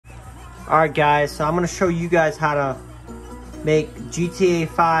Alright guys, so I'm going to show you guys how to make GTA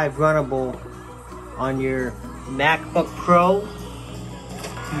 5 runnable on your MacBook Pro.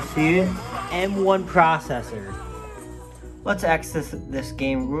 You see it? M1 processor. Let's access this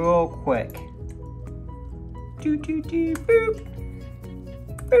game real quick. Boop.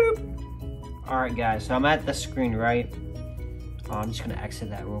 Boop. Alright guys, so I'm at the screen, right? I'm just going to exit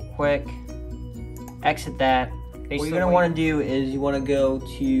that real quick. Exit that. What you're going to want to do is you want to go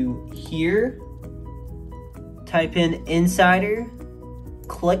to here, type in Insider,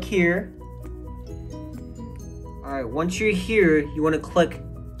 click here. Alright, once you're here, you want to click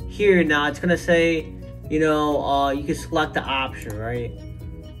here. Now it's going to say, you know, you can select the option, right?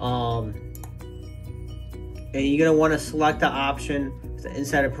 And you're going to want to select the option. The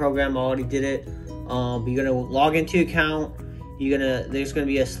Insider program already did it. But you're going to log into your account. There's going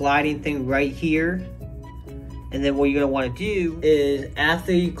to be a sliding thing right here. And then what you're gonna want to do is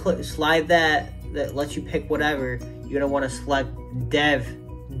after you slide that lets you pick whatever, you're gonna want to select dev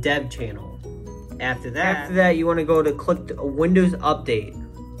channel. After that, you want to go to click the Windows Update.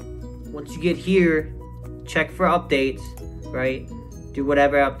 Once you get here, check for updates, right? Do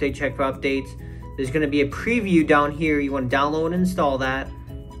whatever update, check for updates. There's gonna be a preview down here. You want to download and install that.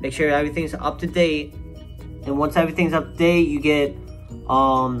 Make sure everything's up to date. And once everything's up to date, you get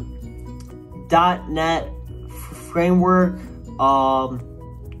 .NET Framework,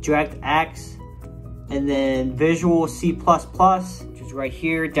 DirectX, and then Visual C++, which is right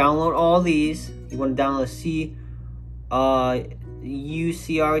here. Download all these. You want to download C,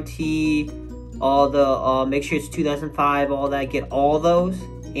 UCRT, all the, make sure it's 2005, all that. Get all those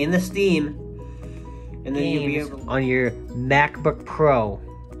in the Steam, and then you'll be able on your MacBook Pro.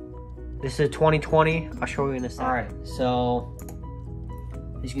 This is 2020. I'll show you in a second. All right, so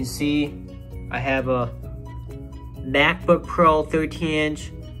as you can see, I have a MacBook Pro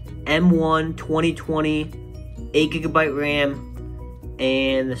 13-inch M1 2020, 8GB RAM,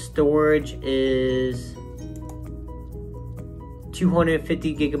 and the storage is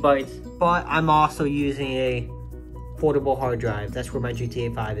 250 gigabytes. But I'm also using a portable hard drive. That's where my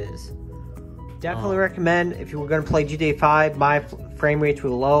GTA 5 is. Definitely recommend if you were going to play GTA 5. My frame rates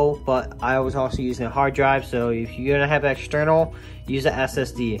were low, but I was also using a hard drive. So if you're going to have external, use an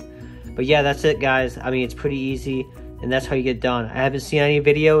SSD. But yeah, that's it guys. I mean, it's pretty easy, and that's how you get done. I haven't seen any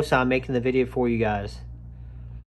video, so I'm making the video for you guys.